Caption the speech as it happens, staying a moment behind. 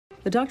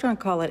The doctor on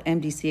call at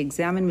MDC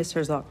examined Ms.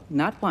 Herzog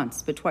not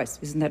once, but twice.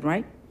 Isn't that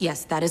right?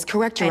 Yes, that is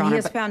correct, Your Honor. And he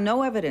has but... found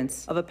no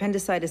evidence of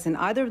appendicitis in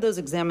either of those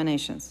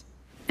examinations.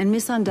 And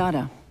Miss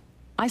Andada,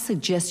 I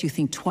suggest you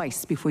think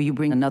twice before you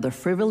bring another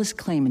frivolous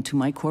claim into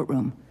my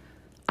courtroom.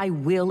 I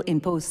will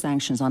impose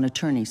sanctions on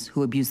attorneys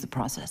who abuse the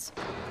process.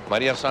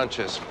 Maria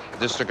Sanchez,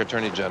 District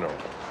Attorney General.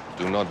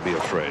 Do not be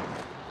afraid.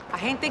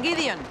 Agente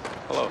Gideon.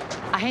 Hello.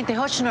 Agente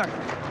Hochner.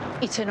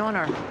 It's an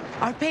honor.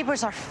 Our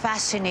papers are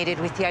fascinated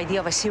with the idea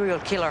of a serial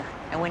killer.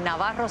 And when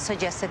Navarro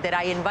suggested that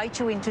I invite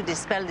you in to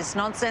dispel this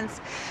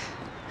nonsense,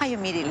 I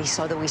immediately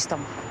saw the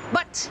wisdom.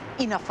 But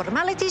enough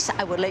formalities.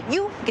 I will let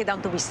you get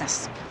down to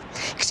business.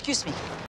 Excuse me.